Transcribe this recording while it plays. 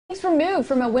Removed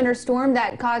from a winter storm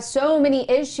that caused so many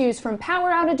issues, from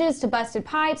power outages to busted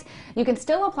pipes, you can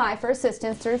still apply for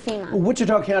assistance through FEMA.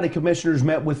 Wichita County Commissioners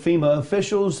met with FEMA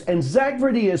officials, and Zach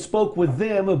Verdia spoke with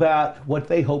them about what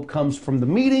they hope comes from the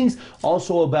meetings,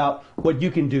 also about what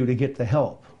you can do to get the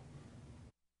help.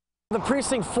 The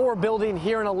Precinct 4 building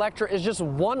here in Electra is just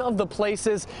one of the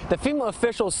places that FEMA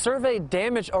officials surveyed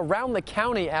damage around the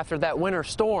county after that winter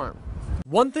storm.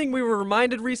 One thing we were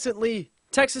reminded recently: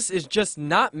 Texas is just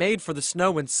not made for the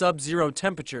snow and sub-zero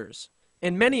temperatures,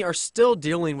 and many are still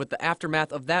dealing with the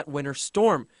aftermath of that winter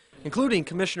storm, including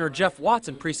Commissioner Jeff Watts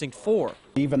in Precinct 4.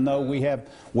 Even though we have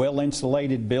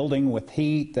well-insulated building with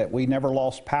heat that we never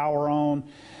lost power on,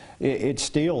 it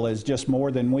still is just more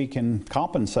than we can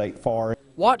compensate for.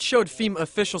 Watts showed FEMA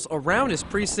officials around his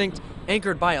precinct,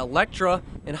 anchored by Electra,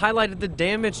 and highlighted the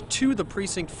damage to the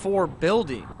Precinct 4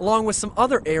 building, along with some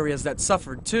other areas that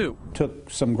suffered too.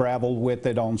 Took some gravel with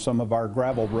it on some of our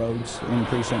gravel roads in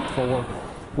Precinct 4.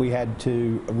 We had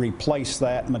to replace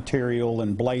that material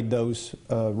and blade those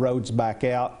roads back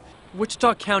out.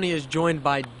 Wichita County is joined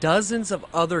by dozens of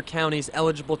other counties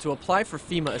eligible to apply for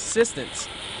FEMA assistance,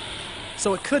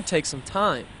 so it could take some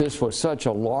time. This was such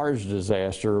a large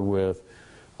disaster with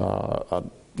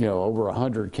over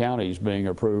 100 counties being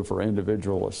approved for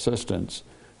individual assistance.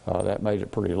 That made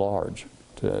it pretty large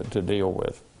to deal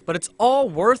with. But it's all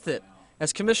worth it,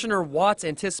 as Commissioner Watts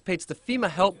anticipates the FEMA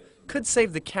help could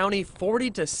save the county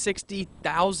 $40,000 to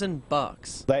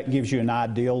 $60,000. That gives you an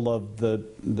idea of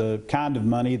the kind of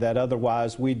money that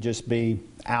otherwise we'd just be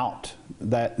out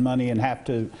that money and have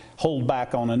to hold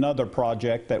back on another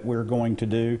project that we're going to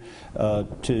do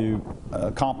to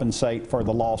compensate for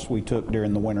the loss we took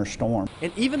during the winter storm.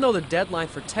 And even though the deadline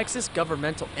for Texas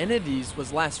governmental entities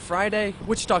was last Friday,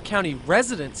 Wichita County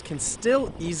residents can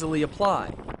still easily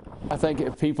apply. I think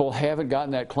if people haven't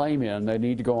gotten that claim in, they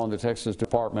need to go on the Texas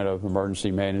Department of Emergency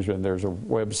Management. There's a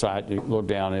website, you look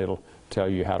down, it'll tell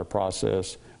you how to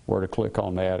process, where to click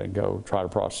on that and go try to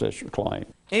process your claim.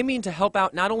 Aiming to help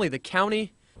out not only the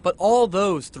county, but all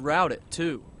those throughout it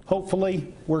too.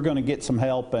 Hopefully we're going to get some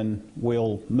help and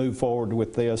we'll move forward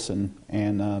with this and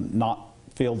not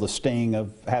feel the sting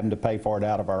of having to pay for it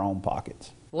out of our own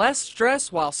pockets. Less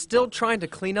stress while still trying to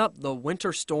clean up the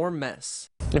winter storm mess.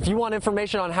 If you want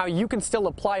information on how you can still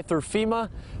apply through FEMA,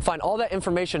 find all that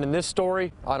information in this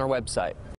story on our website.